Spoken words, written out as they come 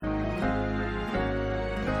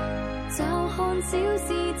就看小事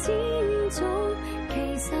千種，其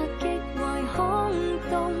實極為空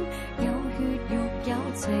洞。有血肉有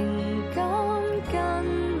情感，跟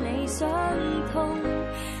你相通。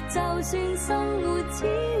就算生活超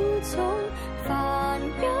重，煩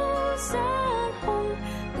憂失控，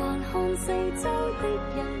還看四周的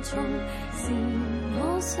人叢，是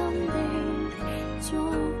我心的觸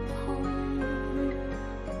碰。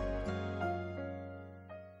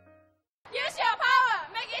Use your power,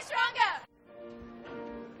 make it stronger.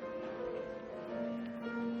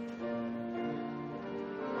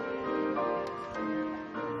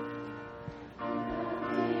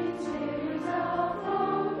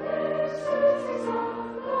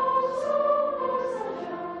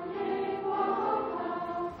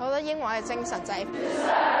 我覺得英華嘅精神就係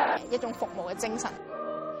一種服務嘅精神。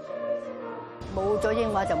冇咗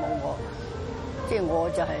英華就冇我，即係我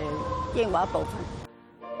就係英華一部分。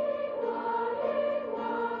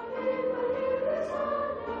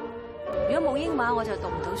如果冇英華，我就讀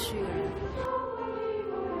唔到書嘅。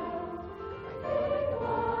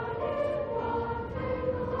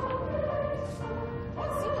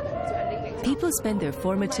People spend their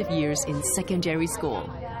formative years in secondary school.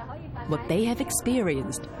 What they have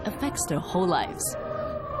experienced affects their whole lives.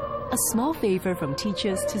 A small favor from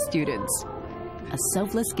teachers to students. A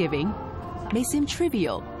selfless giving may seem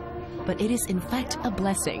trivial, but it is in fact a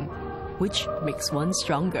blessing, which makes one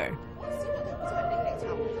stronger.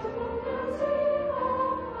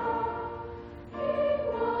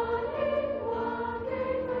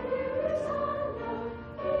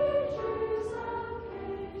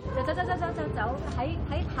走喺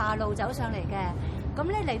下路走上嚟嘅，咁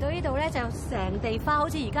咧嚟到呢度咧就成地花，好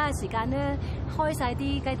似而家嘅時間咧開晒啲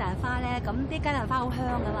雞蛋花咧，咁啲雞蛋花好香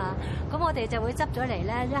噶嘛，咁我哋就會執咗嚟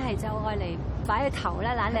咧，一係就愛嚟擺喺頭咧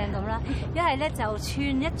懶靚咁啦，一係咧就串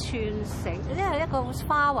一串成，即係一個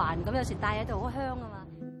花環咁，有時戴喺度好香啊嘛。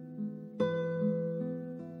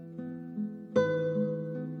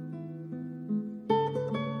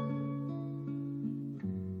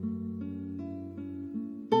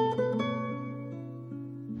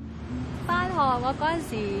我嗰陣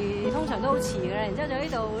時通常都好遲嘅，然之後就呢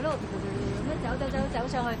度都咁樣走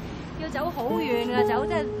上去，要走好遠嘅，走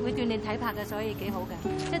即係會鍛鍊體魄嘅，所以幾好嘅，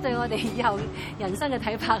即係對我哋以後人生嘅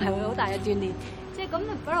體魄係會好大嘅鍛鍊。即係咁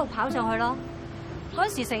一路跑上去咯。嗰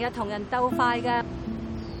陣時成日同人鬥快嘅。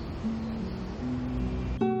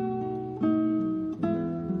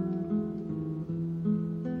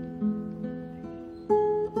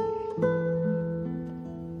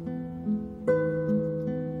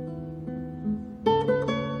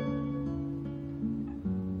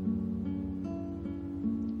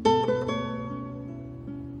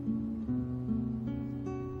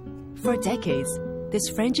For decades, this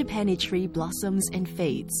frangipani tree blossoms and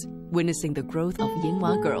fades, witnessing the growth of Ying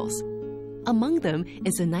Wa Girls. Among them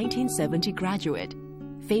is a 1970 graduate,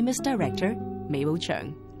 famous director Mabel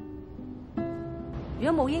Cheung.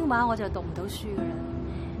 如果冇英華，我就讀唔到書噶啦。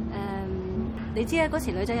你知啊，嗰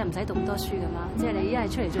時女仔又唔使讀咁多書噶嘛，即係你一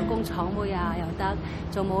係出嚟做工廠妹啊又得，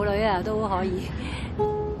做舞女啊都可以。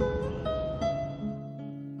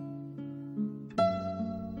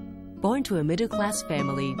Born to a middle-class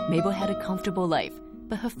family, Mabel had a comfortable life,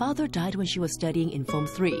 but her father died when she was studying in Form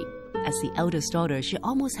 3. As the eldest daughter, she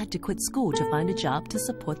almost had to quit school to find a job to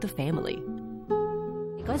support the family.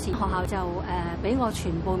 嗰時學校就俾我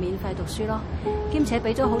全部免費讀書咯，兼且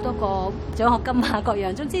俾咗好多個獎學金啊各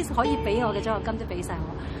樣，總之可以俾我嘅獎學金都俾晒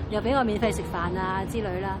我，又俾我免費食飯啊之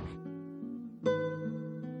類啦。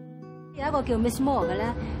有一個叫 Miss Moore 嘅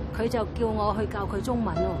咧，佢就叫我去教佢中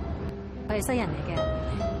文喎，佢係西人嚟嘅。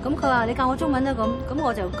咁佢話你教我中文啦，咁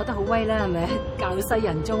我就覺得好威啦，係咪？教西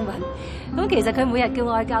人中文，咁其實佢每日叫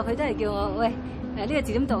我去教，佢都係叫我喂呢個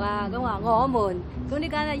字點讀啊？咁話我們，咁呢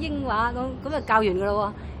間咧英華咁就教完噶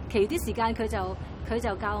咯喎。其餘啲時間佢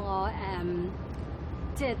就教我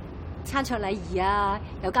即係餐桌禮儀啊，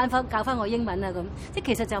又教翻我英文啊咁。即係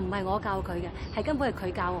其實就唔係我教佢嘅，係根本係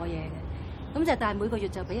佢教我嘢嘅。咁就但係每個月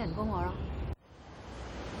就俾人工我咯。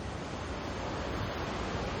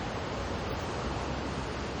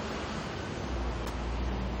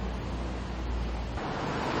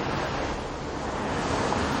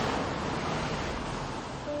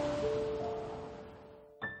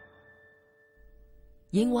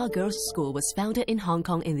Ying Wa Girls School was founded in Hong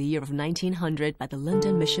Kong in the year of 1900 by the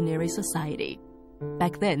London Missionary Society.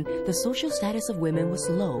 Back then, the social status of women was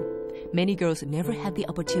low. Many girls never had the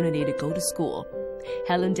opportunity to go to school.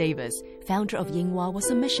 Helen Davis, founder of Ying Wa,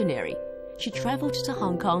 was a missionary. She traveled to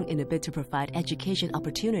Hong Kong in a bid to provide education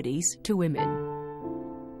opportunities to women.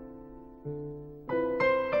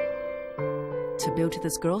 To build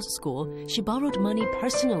this girls' school, she borrowed money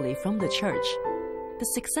personally from the church. The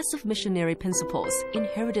successive missionary principals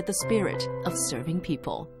inherited the spirit of serving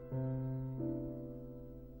people.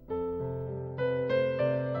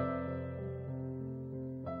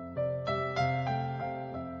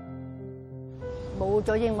 冇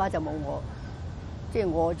咗英華就冇我，即係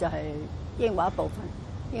我就係英華一部分，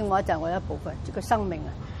英華就係我一部分，即係個生命啊。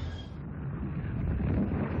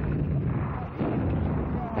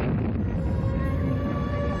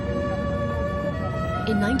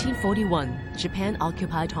In 1941, Japan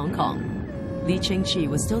occupied Hong Kong. Li Ching-chi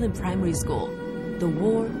was still in primary school. The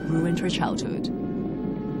war ruined her childhood.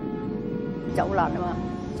 走難啊嘛，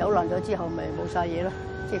走難咗之後咪冇晒嘢咯，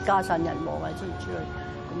即係家散人亡啊之類，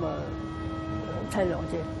咁啊好凄涼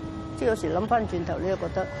啫。即係有時諗翻轉頭，你又覺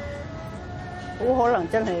得好可能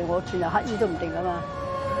真係我轉入乞衣都唔定㗎嘛。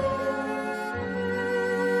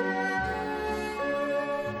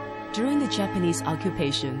During the Japanese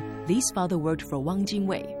occupation, Li's father worked for Wang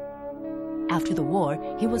Jingwei. After the war,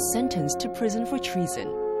 he was sentenced to prison for treason.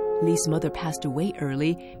 Li's mother passed away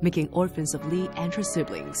early, making orphans of Li and her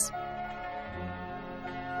siblings.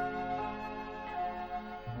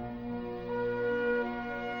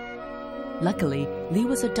 Luckily, Li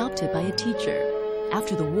was adopted by a teacher.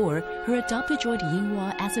 After the war, her adopter joined Ying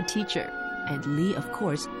Wa as a teacher, and Li, of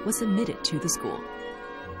course, was admitted to the school.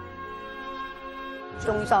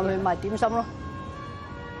 中三去賣點心咯，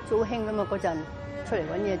好興㗎嘛嗰陣，出嚟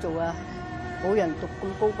揾嘢做啊，冇人讀咁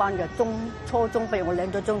高班嘅，初中畢業，我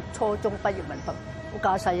領咗張初中畢業文憑，好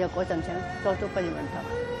架勢啊嗰陣請初中畢業文憑。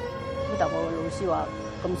咁但係我老師話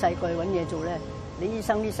咁細個去揾嘢做咧，你醫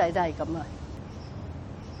生呢世都係咁啊。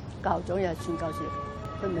校長又係傳教士，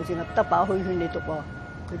佢唔係淨係得把虛勸你讀喎，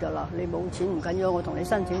佢就話你冇錢唔緊要，我同你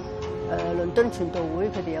申請倫敦傳道會，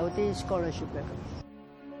佢哋有啲 scholarship 嘅。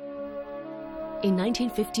In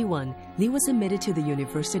 1951, Li was admitted to the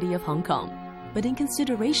University of Hong Kong. But in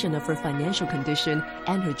consideration of her financial condition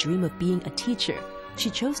and her dream of being a teacher, she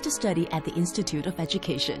chose to study at the Institute of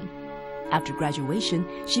Education. After graduation,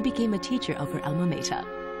 she became a teacher of her alma mater.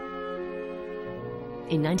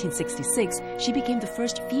 In 1966, she became the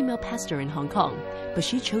first female pastor in Hong Kong, but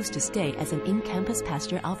she chose to stay as an in-campus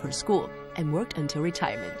pastor of her school and worked until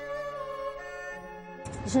retirement.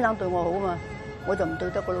 先生對我好嘛，我就唔對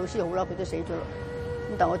得個老師好啦，佢都死咗啦。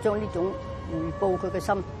咁但我將呢種回報佢嘅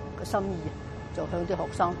心意，就向啲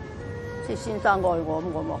學生，即係先生愛我，咁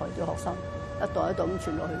我咪係啲學生一代一代咁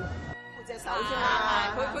傳落去咯。隻手先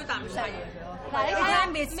啦，佢啖唔晒嘢。嗱，你睇下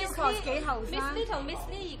Miss Lee 幾後生 Miss Lee 同 Miss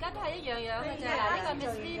Lee 而家都係一樣樣嘅啫。嗱，呢個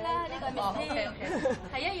Miss Lee 啦，呢個 Miss Lee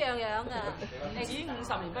係一樣樣㗎。唔止50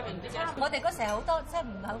年不變啲啫。我哋嗰時好多即係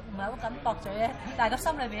唔係好敢駁嘴咧，但係個心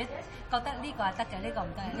裏邊覺得呢個係得嘅，呢個唔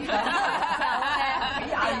得，呢個幾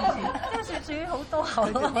廿年前，即係算屬於好多口。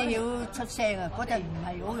你要出聲啊！嗰陣唔係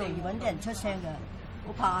好容易揾啲人出聲㗎，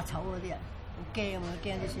好怕醜嗰啲人。驚啊！驚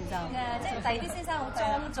啲先生。即係第二啲先生好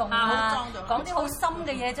莊重啊，講啲好深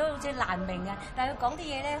嘅嘢都好似難明啊，但係佢講啲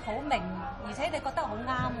嘢咧好明，而且你覺得好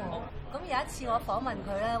啱喎。咁有一次我訪問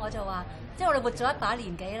佢咧，我就話，即係我哋活咗一把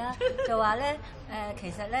年紀啦，就話咧其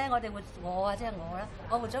實咧我哋我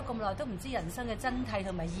活咗咁耐都唔知人生嘅真諦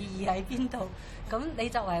同埋意義喺邊度。咁你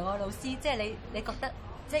作為我老師，即係你覺得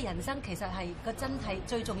即係人生其實係個真諦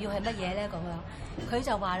最重要係乜嘢咧？咁樣佢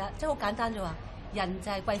就話啦，即係好簡單就話，人就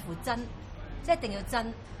係貴乎真。即係一定要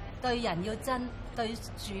真，對人要真，對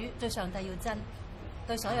主對上帝要真，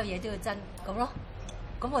對所有嘢都要真咁咯。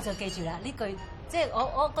咁我就記住啦呢句，即係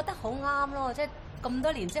我覺得好啱咯。即係咁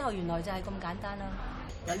多年之後，原來就係咁簡單啦。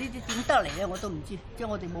嗱呢啲點得嚟咧，我都唔知，即係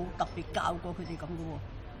我哋冇特別教過佢哋咁嘅喎。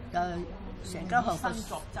就成間學校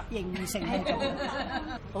形成係咁，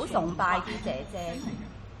好崇拜啲姐姐。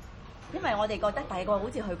因為我哋覺得大個好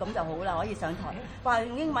似佢咁就好啦，可以上台，話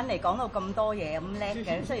用英文嚟講到咁多嘢咁叻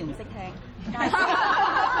嘅，雖然唔識聽，但係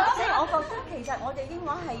即係我覺得其實我哋英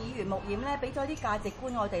文係耳濡目染咧，俾咗啲價值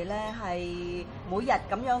觀我哋咧係每日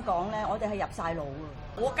咁樣講咧，我哋係入晒腦㗎。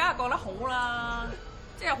我梗係覺得好啦，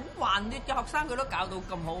即係好頑劣嘅學生佢都搞到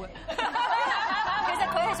咁好嘅。其實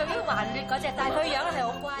佢係屬於頑劣嗰隻，但係佢樣係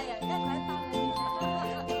好乖嘅，因為佢喺班裏面。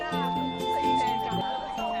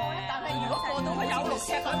如果過到佢有6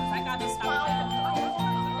尺，佢唔使加啲包。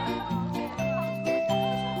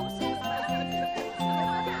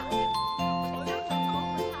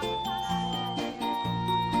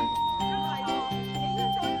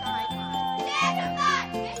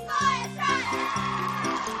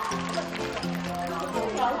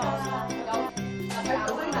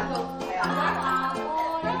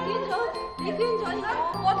你捐咗，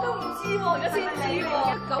我都唔知喎，而家先知喎。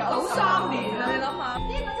1993年啊，你諗下。呢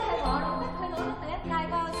個就係我。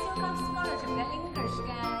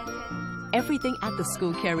Every Everything at the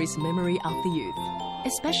school carries memory of the youth,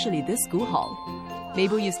 especially this school hall.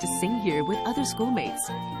 Mabel used to sing here with other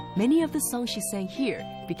schoolmates. Many of the songs she sang here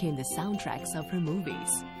became the soundtracks of her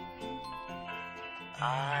movies.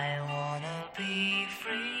 I wanna be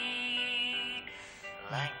free,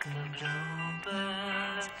 like the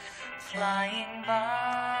bluebirds flying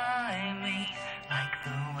by me, like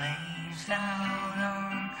the waves out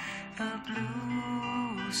on the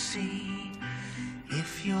blue sea.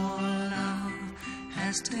 If your love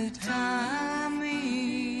has to tie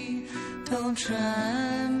me, don't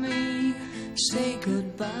try me, say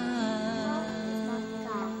goodbye.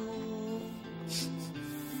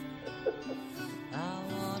 I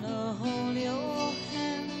wanna hold your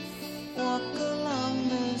hand, walk along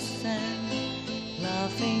the sand,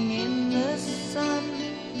 laughing in the sun,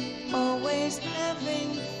 always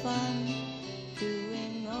having fun,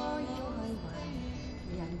 doing all your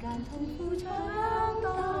人間痛苦長多，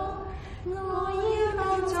我要當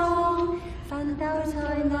作奮鬥才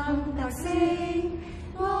能得勝，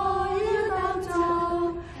我要當作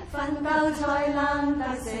奮鬥才能得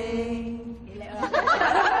勝。幾叻啊！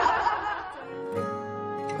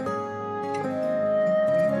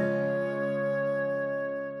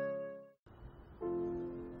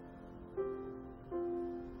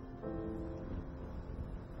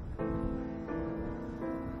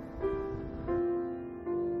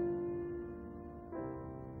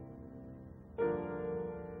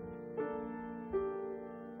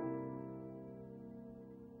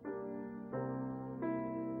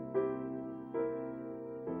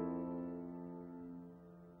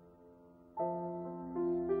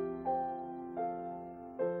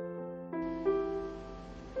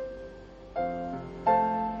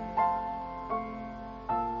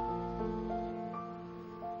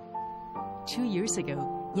 2 years ago,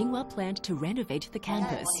 Ying Wa planned to renovate the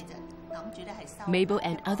campus. Mabel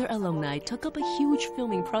and other alumni took up a huge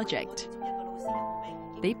filming project.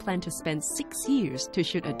 They planned to spend 6 years to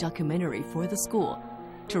shoot a documentary for the school,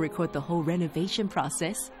 to record the whole renovation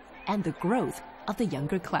process and the growth of the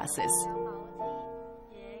younger classes.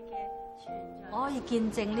 我可以見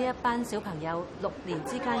證呢一班小朋友6年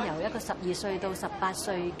之間由一個12歲到18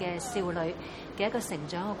歲嘅少女嘅一個成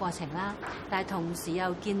長嘅過程啦，但係同時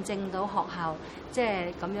又見證到學校即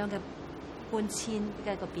係咁樣嘅搬遷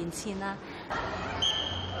嘅一個變遷啦。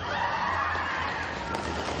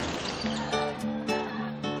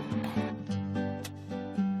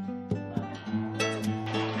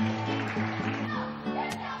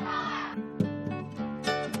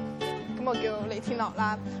咁我叫李天樂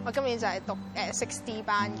啦，我今年就係讀6D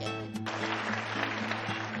班嘅。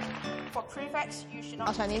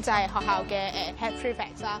我上年就係學校嘅head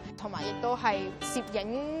prefect 啦，同埋亦都係攝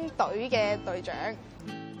影隊嘅隊長。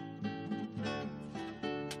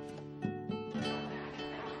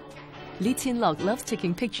Li Tianlok loves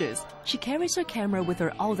taking pictures. She carries her camera with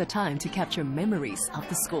her all the time to capture memories of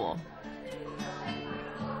the school.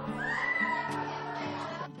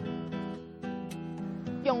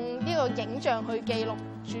 用呢個影像去記錄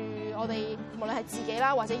住我哋無論係自己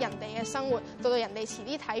啦，或者人哋嘅生活，到人哋遲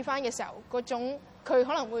啲睇翻嘅時候，嗰種佢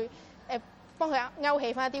可能會幫佢勾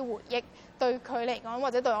起翻一啲回憶，對佢嚟講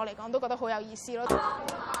或者對我嚟講都覺得好有意思咯。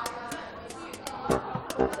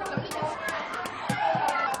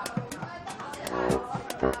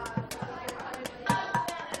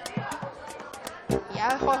而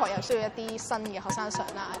家開學又需要一啲新嘅學生相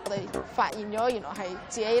啦，我哋發現咗原來係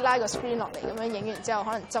自己拉個 screen 落嚟咁樣影完之後，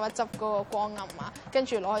可能執一執嗰個光暗啊，跟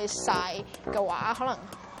住攞去曬嘅話，可能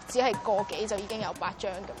只係個幾就已經有8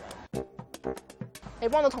張咁樣。你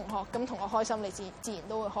幫到同學，咁同學開心，你自然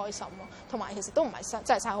都會開心咯。同埋其實都唔係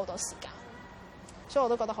真係嘥好多時間，所以我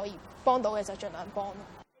都覺得可以幫到嘅就盡量幫咯。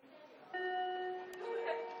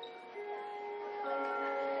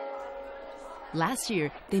Last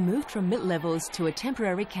year, they moved from mid-levels to a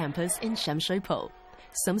temporary campus in Shamshui-po.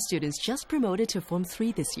 Some students just promoted to Form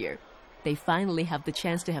 3 this year. They finally have the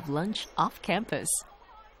chance to have lunch off campus.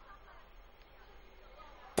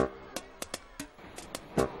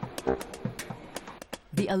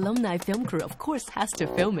 The alumni film crew, of course, has to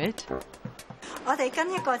film it. 我哋跟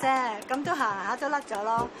一個啫，咁都行下都甩咗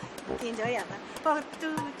咯，唔見咗人啦，不過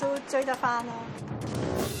都追得翻咯。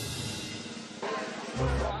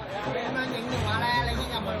你咁樣影嘅話咧，你影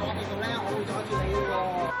入去我哋度咧，我會阻住你喎。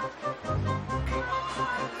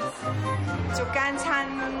逐間餐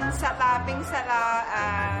室啊、冰室啊、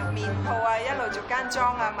麵鋪啊，一路逐間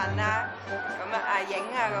裝啊、問啊，咁啊影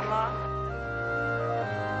啊咁咯。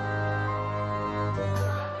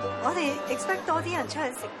我哋 expect 多啲人出去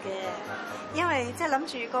食嘅，因為即係諗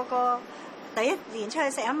住個第一年出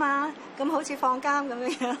去食啊嘛，咁好似放監咁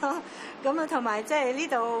樣咯。咁啊，同埋即係呢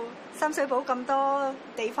度深水埗咁多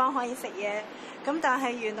地方可以食嘢，咁但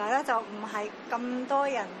係原來咧就唔係咁多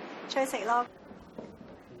人出去食咯。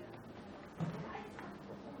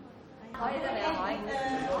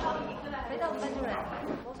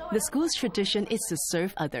The school's tradition is to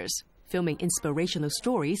serve others. Filming inspirational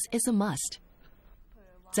stories is a must.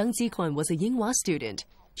 Zhang Jiquan was a Ying Wa student.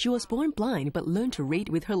 She was born blind but learned to read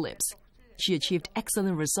with her lips. She achieved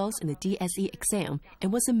excellent results in the DSE exam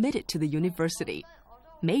and was admitted to the university.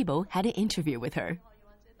 Mabel had an interview with her.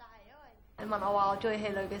 你問我話我中意戲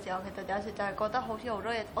女嘅時候，其實有時就係覺得好似好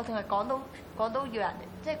多嘢，我淨係講到要人，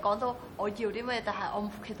即係講到我要啲咩，但係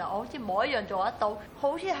其實我好似冇一樣做得到，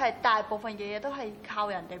好似係大部分嘢都係靠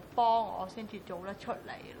人哋幫我先至做得出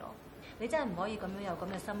嚟咯。你真係唔可以咁樣有咁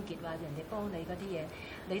嘅心結，話人哋幫你嗰啲嘢，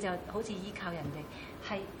你就好似依靠人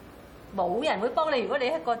哋，係冇人會幫你。如果你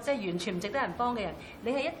係一個即係完全唔值得人幫嘅人，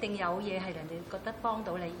你係一定有嘢係人哋覺得幫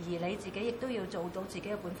到你，而你自己亦都要做到自己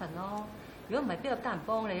嘅本分咯。如果唔係，邊個得人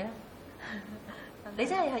幫你咧？你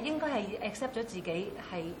真係應該係 accept 咗自己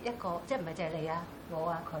係一個，即係唔係淨係你啊、我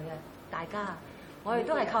啊、佢啊，大家，我哋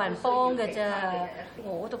都係靠人幫嘅啫。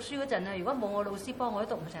我讀書嗰陣啊，如果冇我老師幫我，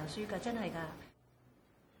都讀唔成書㗎，真係㗎。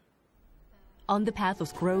On the path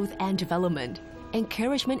of growth and development,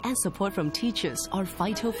 encouragement and support from teachers are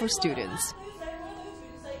vital for students.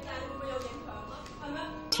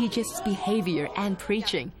 Teachers' behavior and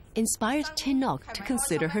preaching inspired Tinok to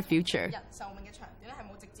consider her future.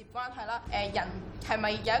 關係啦，人係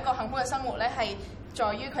咪有一個幸福嘅生活咧？係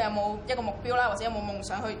在於佢有冇一個目標啦，或者有冇夢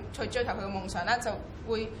想去追求佢嘅夢想啦，就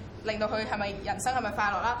會令到佢係咪人生係咪快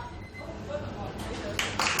樂啦？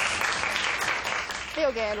呢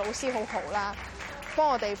個嘅老師好好啦，幫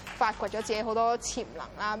我哋發掘咗自己好多潛能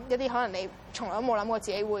啦，一啲可能你從來都冇諗過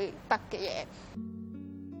自己會得嘅嘢。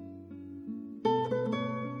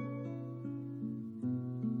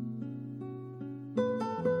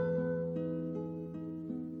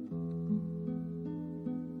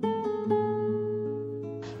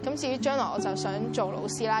咁至於將來我就想做老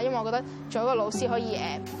師啦，因為我覺得做一個老師可以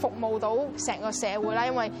服務到成個社會啦，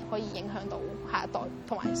因為可以影響到下一代，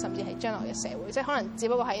同埋甚至係將來嘅社會。即係可能只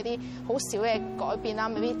不過係一啲好少嘅改變啦，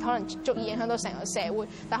未必可能足以影響到成個社會，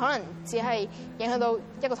但可能只係影響到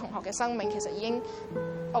一個同學嘅生命，其實已經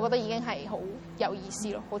我覺得已經係好有意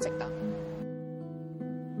思咯，好值得。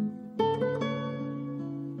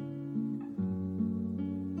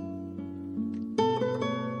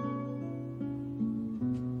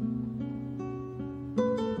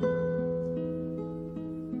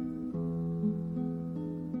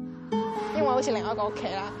好似另外一個屋企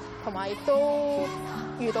啦，同埋亦都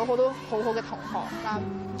遇到好多好好嘅同學啦，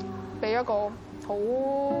俾一個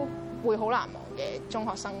會好難忘嘅中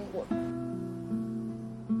學生活。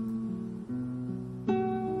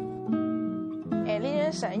呢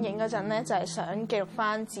張相影嗰陣咧，就係想記錄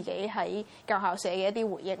翻自己喺舊校舍嘅一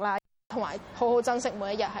啲回憶啦，同埋好好珍惜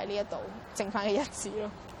每一日喺呢一度剩翻嘅日子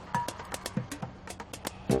咯。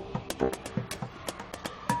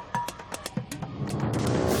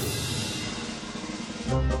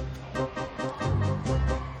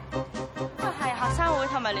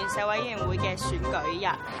同埋聯社委員會嘅選舉日，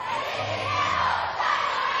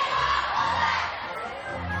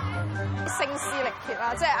聲嘶力竭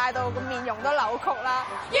啦，即係嗌到個面容都扭曲啦。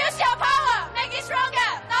Use your power, make it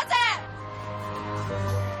stronger。多謝。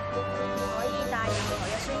可以帶任何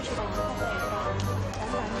嘅宣傳等等嘅。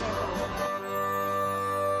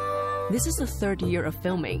This is the third year of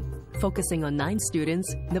filming. Focusing on 9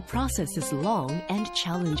 students, the process is long and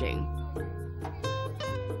challenging.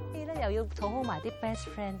 又要討好埋啲 best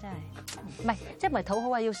friend， 真係唔係，即係唔係討好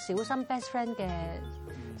啊？要小心 best friend 嘅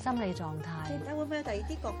心理狀態。會唔會有第二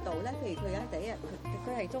啲角度咧？譬如佢有第一日佢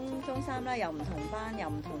係中三啦，又唔同班，又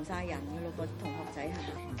唔同晒人嘅咯，個同學仔係咪？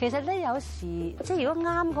其實咧，有時即係如果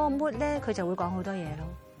啱嗰個 mood 咧，佢就會講好多嘢咯。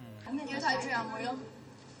肯定要睇住阿妹咯。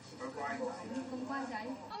咁乖仔。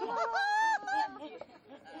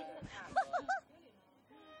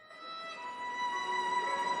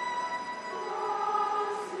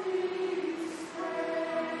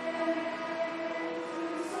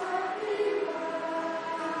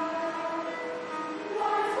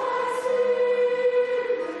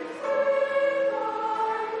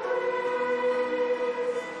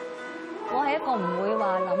我唔會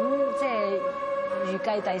話諗即係預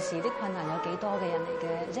計第時啲困難有幾多嘅人嚟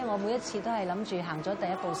嘅，即係我每一次都係諗住行咗第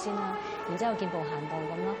一步先啦，然之後見步行步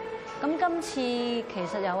咁咯。咁今次其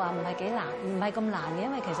實又話唔係幾難，唔係咁難嘅，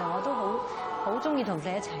因為其實我都好中意同你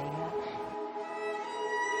一齊嘅。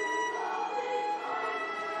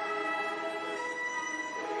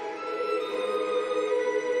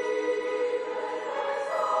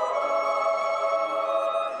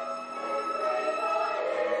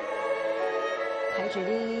住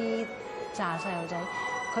呢紮細路仔，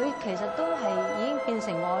佢其實都係已經變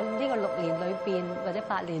成我呢個6年裏邊或者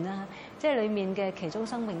8年啦，即係裡面嘅其中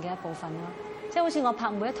生命嘅一部分咯。即係好似我拍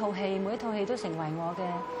每一套戲都成為我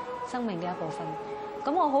嘅生命嘅一部分。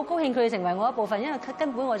咁我好高興佢哋成為我一部分，因為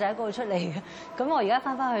根本我就喺嗰度出嚟嘅。咁我而家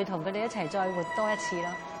翻去同佢哋一齊再活多一次咯。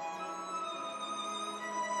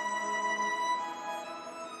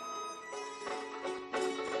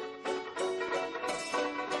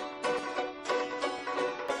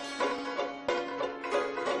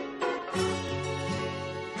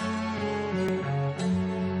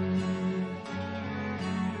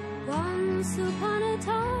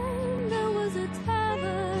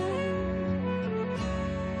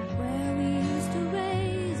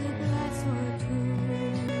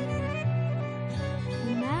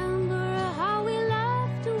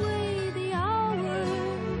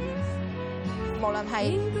無論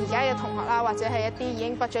係而家嘅同學啦，或者係一啲已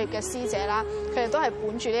經畢咗業嘅師姐啦，佢哋都係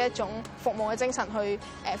本住呢一種服務嘅精神去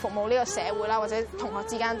服務呢個社會啦，或者同學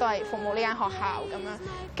之間都係服務呢間學校咁樣。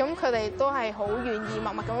咁佢哋都係好願意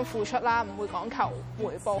默默咁樣付出啦，唔會講求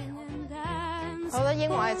回報。我覺得英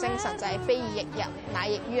華嘅精神就係非以役人，乃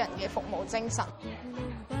役於人嘅服務精神。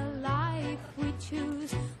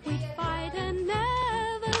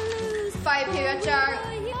廢票一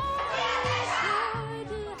張。